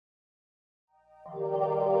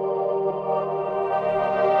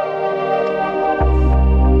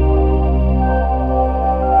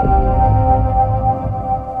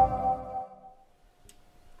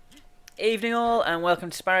Hello and welcome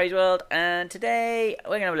to Sparrow's World, and today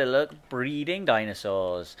we're going to have a little look at breeding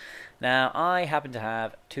dinosaurs. Now I happen to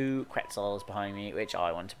have two Quetzals behind me which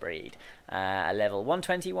I want to breed, a level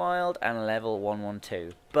 120 wild and a level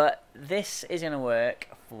 112, but this is going to work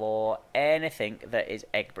for anything that is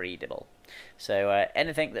egg breedable. So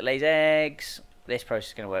anything that lays eggs, this process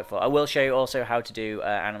is going to work for. I will show you also how to do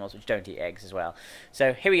animals which don't eat eggs as well.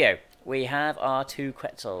 So here we go. We have our two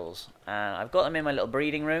Quetzals. I've got them in my little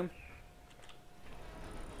breeding room.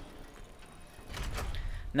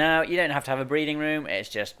 Now, you don't have to have a breeding room, it's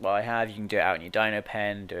just what I have. You can do it out in your dino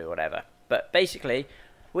pen, do it whatever. But basically,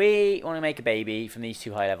 we want to make a baby from these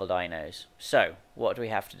two high-level dinos. So, what do we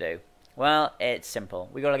have to do? Well, it's simple.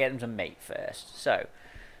 We've got to get them to mate first. So,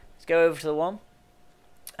 let's go over to the one.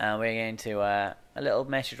 And we're going to, a little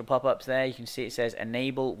message will pop up there. You can see it says,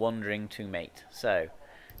 enable wandering to mate. So,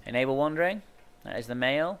 enable wandering, that is the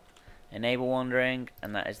male. Enable wandering,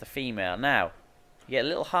 and that is the female. Now, you get a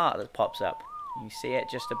little heart that pops up. You see it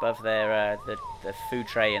just above their the food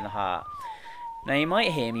tray in the heart. Now you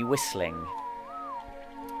might hear me whistling.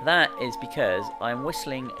 That is because I'm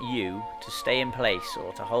whistling you to stay in place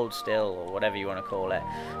or to hold still or whatever you want to call it.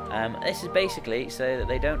 This is basically so that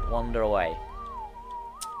they don't wander away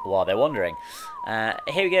while they're wandering.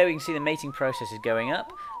 Here we go, we can see the mating process is going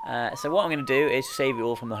up. So what I'm going to do is save you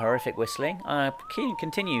all from the horrific whistling.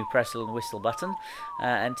 Continue press the little whistle button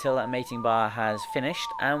until that mating bar has finished,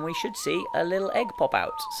 and we should see a little egg pop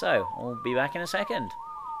out. So I'll be back in a second.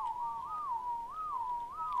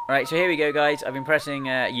 Alright, so here we go guys. I've been pressing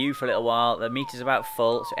U for a little while. The meter's about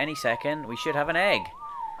full, so any second we should have an egg.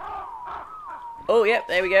 Oh yep,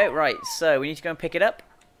 there we go. Right, so we need to go and pick it up.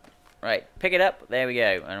 Right, pick it up, there we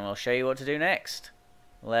go, and we'll show you what to do next.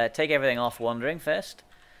 We'll take everything off wandering first,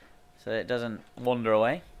 so that it doesn't wander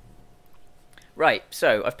away. Right,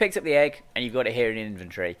 so I've picked up the egg, and you've got it here in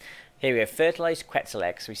inventory. Here we have fertilized Quetzal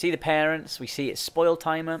eggs. We see the parents, we see its spoil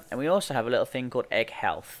timer, and we also have a little thing called egg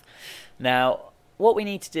health. Now, what we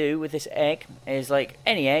need to do with this egg is like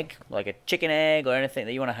any egg, like a chicken egg or anything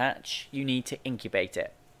that you want to hatch, you need to incubate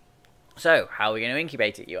it. So, how are we going to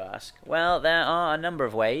incubate it, you ask? Well, there are a number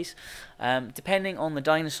of ways. Depending on the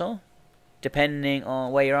dinosaur, depending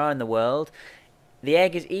on where you are in the world, the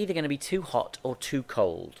egg is either going to be too hot or too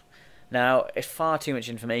cold. Now, it's far too much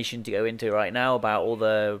information to go into right now about all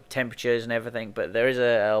the temperatures and everything, but there is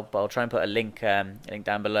I'll try and put a link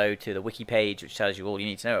down below to the wiki page which tells you all you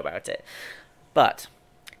need to know about it. But,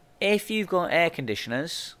 if you've got air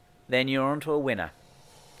conditioners, then you're onto a winner.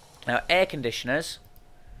 Now, air conditioners,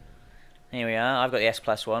 here we are. I've got the S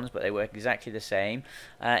Plus ones, but they work exactly the same.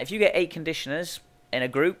 If you get 8 conditioners in a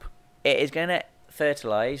group, it is going to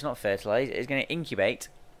fertilize, not fertilize, it's going to incubate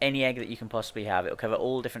any egg that you can possibly have. It will cover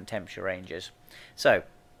all different temperature ranges. So,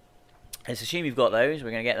 let's assume you've got those.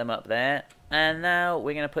 We're going to get them up there. And now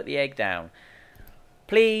we're going to put the egg down.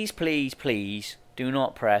 Please, please, please do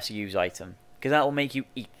not press use item, because that will make you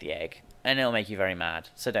eat the egg, and it will make you very mad.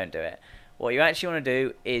 So don't do it. What you actually want to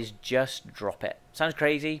do is just drop it. Sounds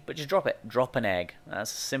crazy, but just drop it. Drop an egg.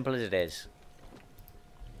 That's as simple as it is.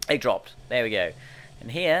 Egg dropped. There we go.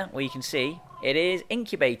 And here, where you can see, it is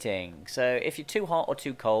incubating. So if you're too hot or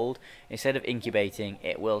too cold, instead of incubating,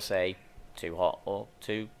 it will say too hot or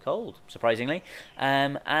too cold, surprisingly.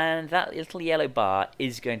 And that little yellow bar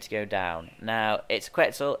is going to go down. Now, it's a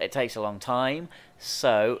Quetzal. It takes a long time,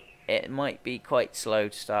 so it might be quite slow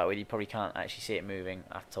to start with. You probably can't actually see it moving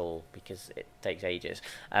at all because it takes ages.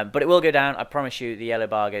 But it will go down. I promise you the yellow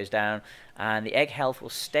bar goes down. And the egg health will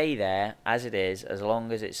stay there as it is as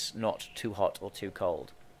long as it's not too hot or too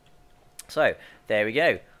cold. So, there we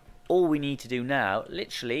go. All we need to do now,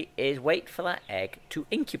 literally, is wait for that egg to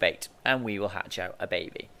incubate. And we will hatch out a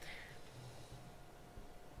baby.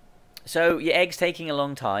 So, your egg's taking a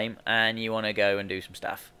long time and you want to go and do some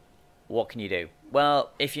stuff. What can you do?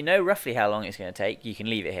 Well, if you know roughly how long it's going to take, you can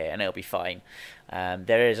leave it here and it'll be fine.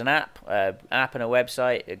 There is an app and a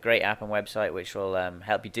website, a great app and website which will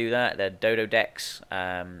help you do that. The Dodo Decks,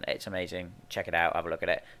 it's amazing. Check it out, have a look at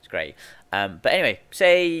it. It's great. But anyway,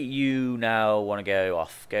 say you now want to go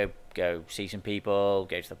off, go see some people,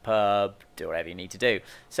 go to the pub, do whatever you need to do.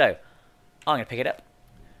 So, I'm going to pick it up.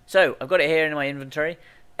 So, I've got it here in my inventory.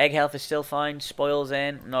 Egg health is still fine, spoils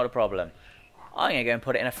in, not a problem. I'm going to go and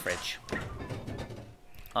put it in a fridge.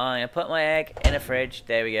 I'm going to put my egg in a fridge.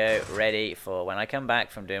 There we go. Ready for when I come back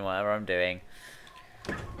from doing whatever I'm doing.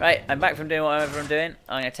 Right, I'm back from doing whatever I'm doing.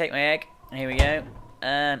 I'm going to take my egg. Here we go.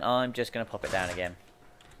 And I'm just going to pop it down again.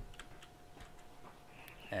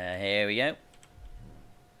 Here we go.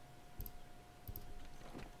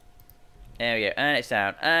 There we go, and it's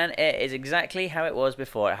down. And it is exactly how it was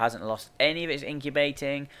before. It hasn't lost any of its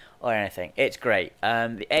incubating or anything. It's great.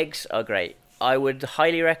 The eggs are great. I would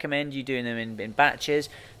highly recommend you doing them in batches.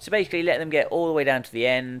 So basically let them get all the way down to the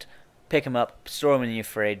end, pick them up, store them in your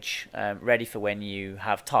fridge, ready for when you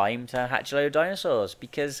have time to hatch a load of dinosaurs,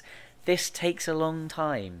 because this takes a long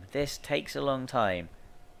time. This takes a long time.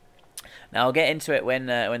 Now I'll get into it when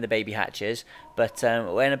the baby hatches, but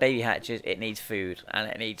when a baby hatches, it needs food, and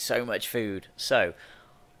it needs so much food. So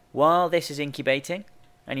while this is incubating,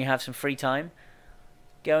 and you have some free time,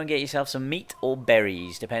 go and get yourself some meat or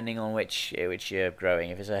berries, depending on which you're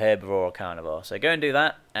growing, if it's a herbivore or carnivore. So go and do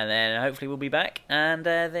that, and then hopefully we'll be back, and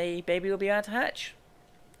the baby will be able to hatch.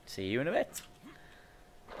 See you in a bit.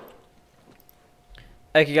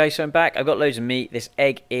 Okay guys, so I'm back. I've got loads of meat. This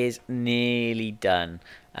egg is nearly done.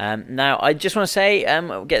 Now, I just want to say,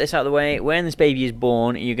 get this out of the way, when this baby is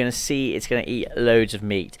born, you're going to see it's going to eat loads of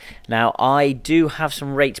meat. Now, I do have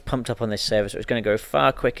some rates pumped up on this server, so it's going to go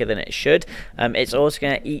far quicker than it should. It's also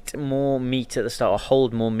going to eat more meat at the start, or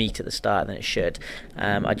hold more meat at the start than it should.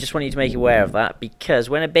 I just want you to make you aware of that, because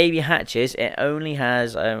when a baby hatches, it only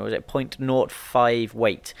has, was it 0.05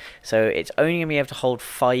 weight. So it's only going to be able to hold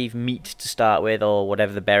 5 meat to start with, or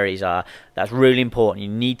whatever the berries are. That's really important. You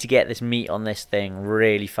need to get this meat on this thing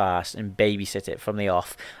really fast and babysit it from the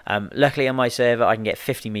off. Luckily on my server I can get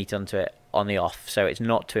 50 meat onto it on the off, so it's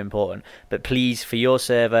not too important. But please, for your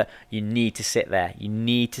server, you need to sit there. You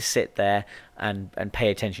need to sit there and pay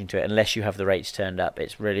attention to it, unless you have the rates turned up.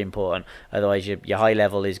 It's really important. Otherwise your high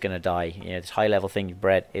level is going to die. You know, this high level thing you've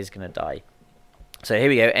bred is going to die. So here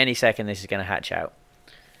we go. Any second this is going to hatch out.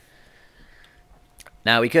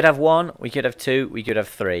 Now we could have 1, we could have 2, we could have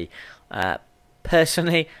 3.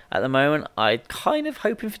 Personally, at the moment, I'm kind of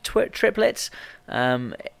hoping for triplets.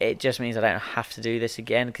 It just means I don't have to do this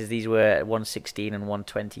again, because these were 116 and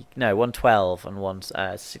 120, no, 112 and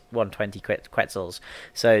 120 quetzals.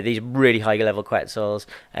 So these are really high level quetzals.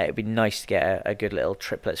 It'd be nice to get a good little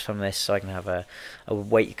triplets from this, so I can have a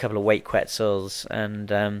couple of weight quetzals and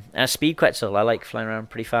a speed quetzal. I like flying around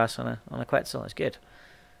pretty fast on a quetzal. It's good.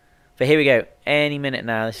 But here we go. Any minute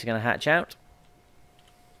now, this is going to hatch out.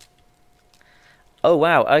 Oh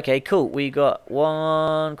wow, okay, cool. We got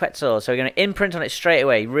 1 quetzal, so we're going to imprint on it straight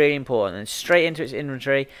away, really important. And straight into its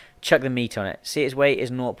inventory, chuck the meat on it. See, its weight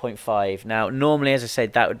is 0.5. Now, normally, as I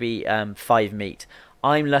said, that would be 5 meat.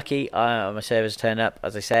 I'm lucky, my server's turned up,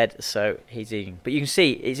 as I said, so he's eating. But you can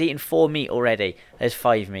see, he's eaten 4 meat already. There's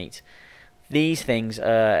 5 meat. These things,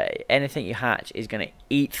 anything you hatch is going to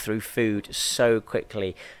eat through food so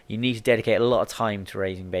quickly. You need to dedicate a lot of time to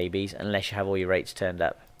raising babies, unless you have all your rates turned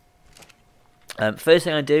up. First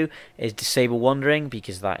thing I do is disable wandering,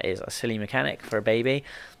 because that is a silly mechanic for a baby.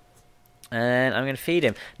 And I'm going to feed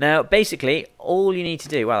him. Now, basically, all you need to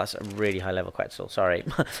do... Wow, that's a really high level quetzal, sorry.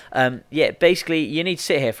 Yeah, basically, you need to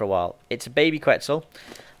sit here for a while. It's a baby quetzal.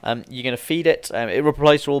 You're going to feed it. It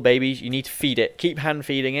applies to all babies. You need to feed it. Keep hand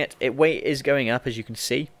feeding it. Its weight is going up, as you can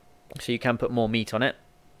see. So you can put more meat on it.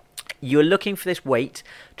 You're looking for this weight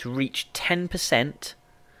to reach 10%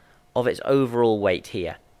 of its overall weight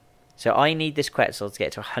here. So I need this quetzal to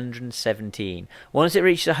get to 117. Once it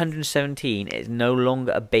reaches 117, it is no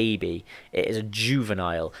longer a baby. It is a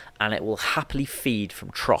juvenile, and it will happily feed from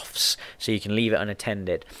troughs, so you can leave it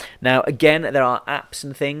unattended. Now, again, there are apps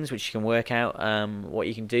and things which you can work out what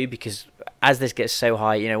you can do, because as this gets so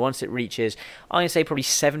high, you know, once it reaches, I'm going to say probably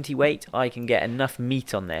 70 weight, I can get enough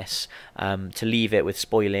meat on this to leave it with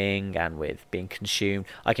spoiling and with being consumed.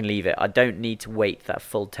 I can leave it. I don't need to wait that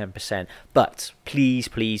full 10%. But please,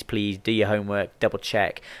 please, please do your homework, double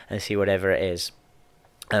check, and see whatever it is.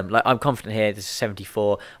 Like, I'm confident here, this is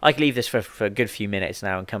 74. I can leave this for a good few minutes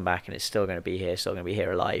now and come back, and it's still going to be here, still going to be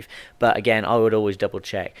here alive. But again, I would always double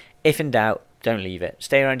check. If in doubt, don't leave it.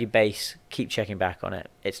 Stay around your base, keep checking back on it.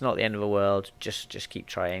 It's not the end of the world, just keep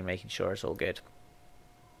trying, making sure it's all good.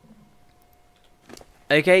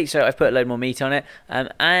 Okay, so I've put a load more meat on it,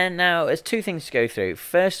 and now there's 2 things to go through.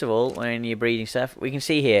 First of all, when you're breeding stuff, we can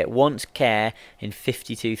see here, wants care in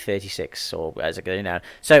 5236, or as I go down.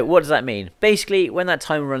 So what does that mean? Basically, when that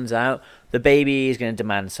time runs out, the baby is going to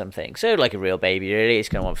demand something. So like a real baby, really, it's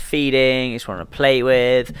going to want feeding, it's going to want to play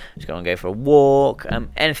with, it's going to go for a walk,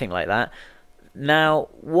 anything like that. Now,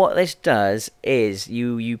 what this does is,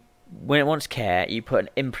 when it wants care, you put an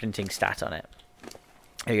imprinting stat on it.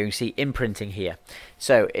 You can see imprinting here.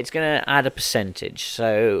 So it's going to add a percentage.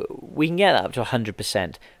 So we can get that up to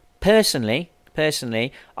 100%. Personally,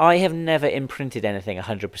 personally, I have never imprinted anything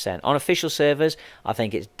 100%. On official servers, I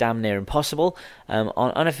think it's damn near impossible. On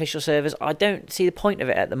unofficial servers, I don't see the point of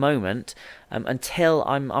it at the moment until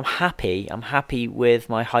I'm happy. I'm happy with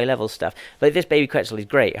my high level stuff. Like this baby Quetzal is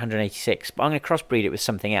great, 186, but I'm going to crossbreed it with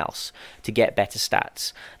something else to get better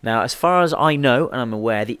stats. Now, as far as I know and I'm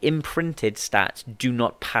aware, the imprinted stats do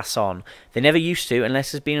not pass on. They never used to,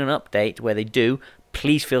 unless there's been an update where they do.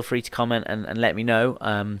 Please feel free to comment and let me know.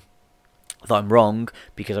 That I'm wrong,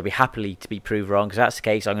 because I'll be happily to be proved wrong, because that's the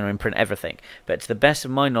case. I'm going to imprint everything, but to the best of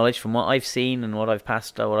my knowledge, from what I've seen and what I've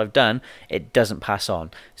passed, what I've done, it doesn't pass on.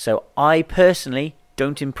 So I personally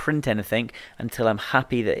don't imprint anything until I'm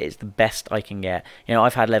happy that it's the best I can get. You know,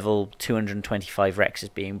 I've had level 225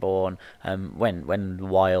 Rexes being born when the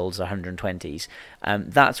wilds are 120s.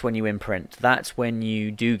 That's when you imprint. That's when you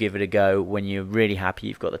do give it a go, when you're really happy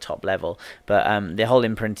you've got the top level. But the whole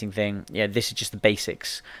imprinting thing, yeah, this is just the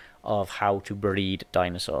basics of how to breed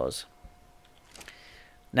dinosaurs.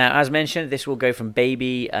 Now, as mentioned, this will go from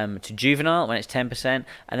baby to juvenile when it's 10%,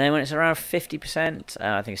 and then when it's around 50%,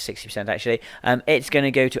 I think it's 60% actually, it's going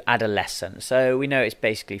to go to adolescent. So we know it's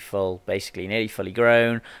basically nearly fully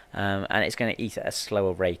grown, and it's going to eat at a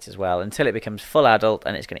slower rate as well until it becomes full adult,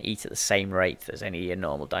 and it's going to eat at the same rate as any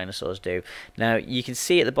normal dinosaurs do. Now, you can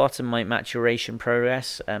see at the bottom my maturation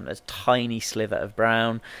progress. There's a tiny sliver of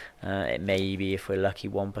brown. It may be, if we're lucky,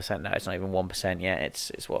 1%. No, it's not even 1% yet.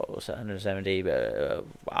 It's what was it, 170, but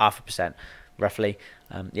 0.5% roughly.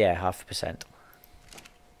 Yeah, 0.5%.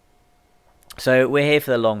 So we're here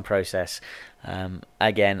for the long process.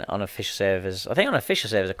 Again, on official servers, I think on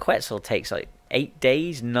official servers, a Quetzal takes like 8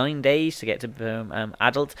 days, 9 days to get to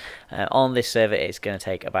adult. On this server, it's going to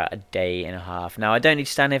take about a day and a half. Now, I don't need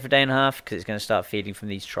to stand here for a day and a half because it's going to start feeding from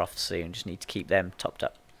these troughs soon. Just need to keep them topped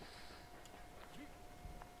up.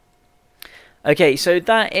 Okay, so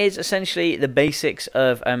that is essentially the basics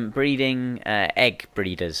of breeding egg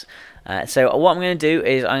breeders. So what I'm going to do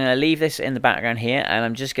is I'm going to leave this in the background here, and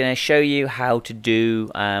I'm just going to show you how to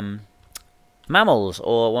do mammals,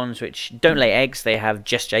 or ones which don't lay eggs. They have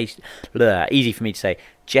easy for me to say,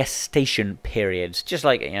 gestation periods, just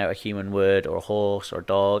like, you know, a human would, or a horse, or a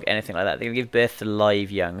dog, anything like that. They give birth to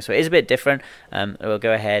live young, so it is a bit different. We'll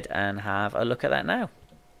go ahead and have a look at that now.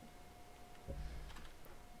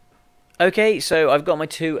 Okay, so I've got my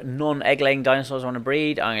two non-egg-laying dinosaurs I want to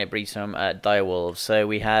breed. I'm going to breed some direwolves. So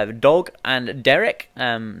we have Dog and Derek.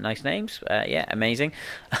 Nice names. Yeah, amazing.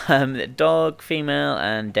 Dog, female,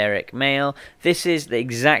 and Derek, male. This is the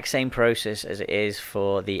exact same process as it is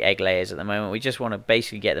for the egg layers at the moment. We just want to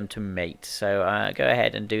basically get them to mate. So go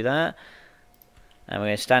ahead and do that. And we're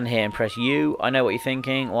going to stand here and press U. I know what you're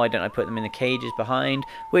thinking. Why don't I put them in the cages behind?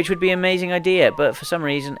 Which would be an amazing idea, but for some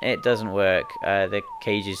reason it doesn't work. The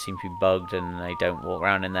cages seem to be bugged and they don't walk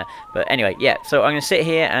around in there. But anyway, yeah, so I'm going to sit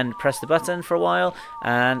here and press the button for a while,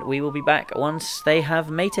 and we will be back once they have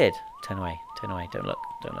mated. Turn away, don't look,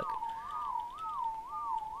 don't look.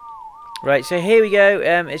 Right, so here we go.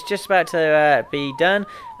 It's just about to be done,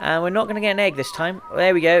 and we're not going to get an egg this time.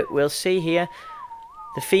 There we go. We'll see here.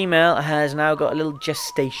 The female has now got a little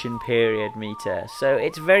gestation period meter. So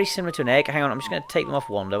it's very similar to an egg. Hang on, I'm just going to take them off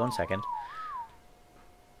wander. 1 second.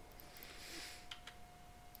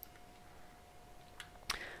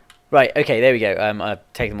 Right, okay, there we go. I've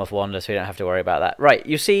taken them off wander so we don't have to worry about that. Right,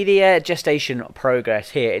 you see the gestation progress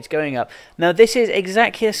here. It's going up. Now, this is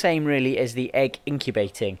exactly the same, really, as the egg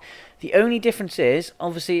incubating. The only difference is,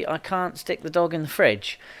 obviously, I can't stick the dog in the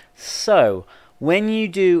fridge. So when you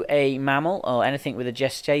do a mammal or anything with a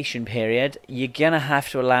gestation period, you're going to have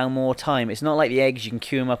to allow more time. It's not like the eggs, you can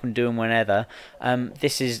queue them up and do them whenever.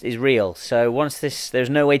 This is real. So once there's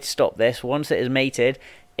no way to stop this. Once it is mated,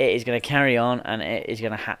 it is going to carry on and it is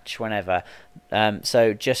going to hatch whenever. Or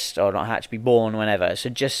not hatch, be born whenever. So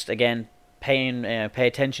just, again, pay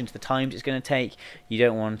attention to the times it's going to take. You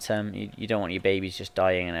don't want you don't want your babies just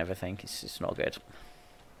dying and everything. It's not good.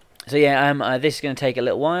 So yeah, this is going to take a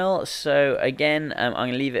little while, so again, I'm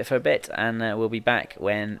going to leave it for a bit, and we'll be back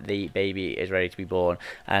when the baby is ready to be born,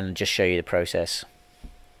 and just show you the process.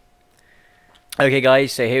 Okay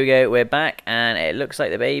guys, so here we go, we're back, and it looks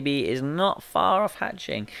like the baby is not far off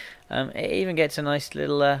hatching. It even gets a nice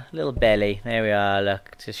little belly. There we are,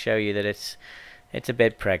 look, to show you that it's a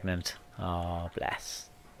bit pregnant. Oh,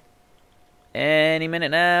 bless. Any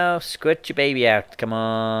minute now, squirt your baby out, come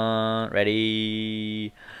on,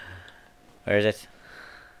 ready... Where is it?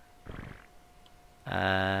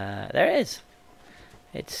 There it is.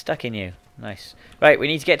 It's stuck in you. Nice. Right, we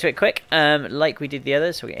need to get to it quick, like we did the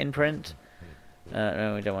others. So we get imprint.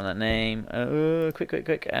 No, we don't want that name.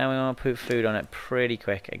 Quick. And we want to put food on it pretty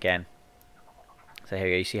quick again. So here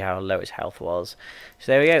we go, you see how low its health was.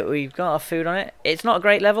 So there we go, we've got our food on it. It's not a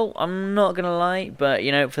great level, I'm not gonna lie, but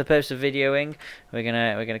you know, for the purpose of videoing, we're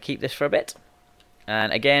gonna keep this for a bit.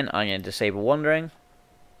 And again, I'm gonna disable wandering.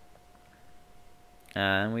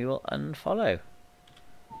 And we will unfollow.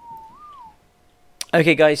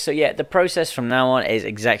 Okay guys, so yeah, the process from now on is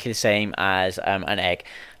exactly the same as an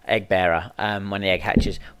egg bearer when the egg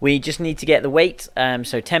hatches. We just need to get the weight,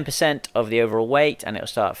 so 10% of the overall weight, and it'll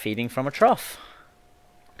start feeding from a trough.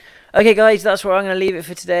 Okay guys, that's where I'm going to leave it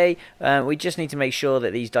for today. We just need to make sure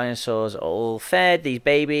that these dinosaurs are all fed, these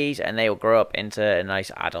babies, and they will grow up into nice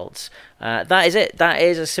adults. That is it. That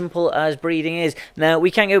is as simple as breeding is. Now, we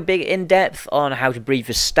can go big in depth on how to breed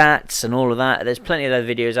for stats and all of that. There's plenty of other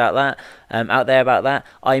videos out there about that.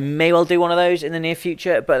 I may well do one of those in the near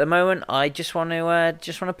future, but at the moment, I just want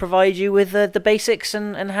to provide you with the basics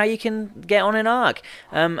and how you can get on in Ark.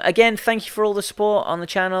 Again, thank you for all the support on the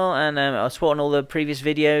channel and support on all the previous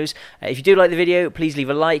videos. If you do like the video, please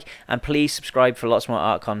leave a like and please subscribe for lots more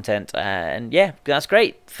Ark content. And yeah, that's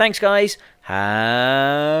great. Thanks, guys.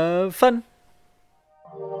 Have fun.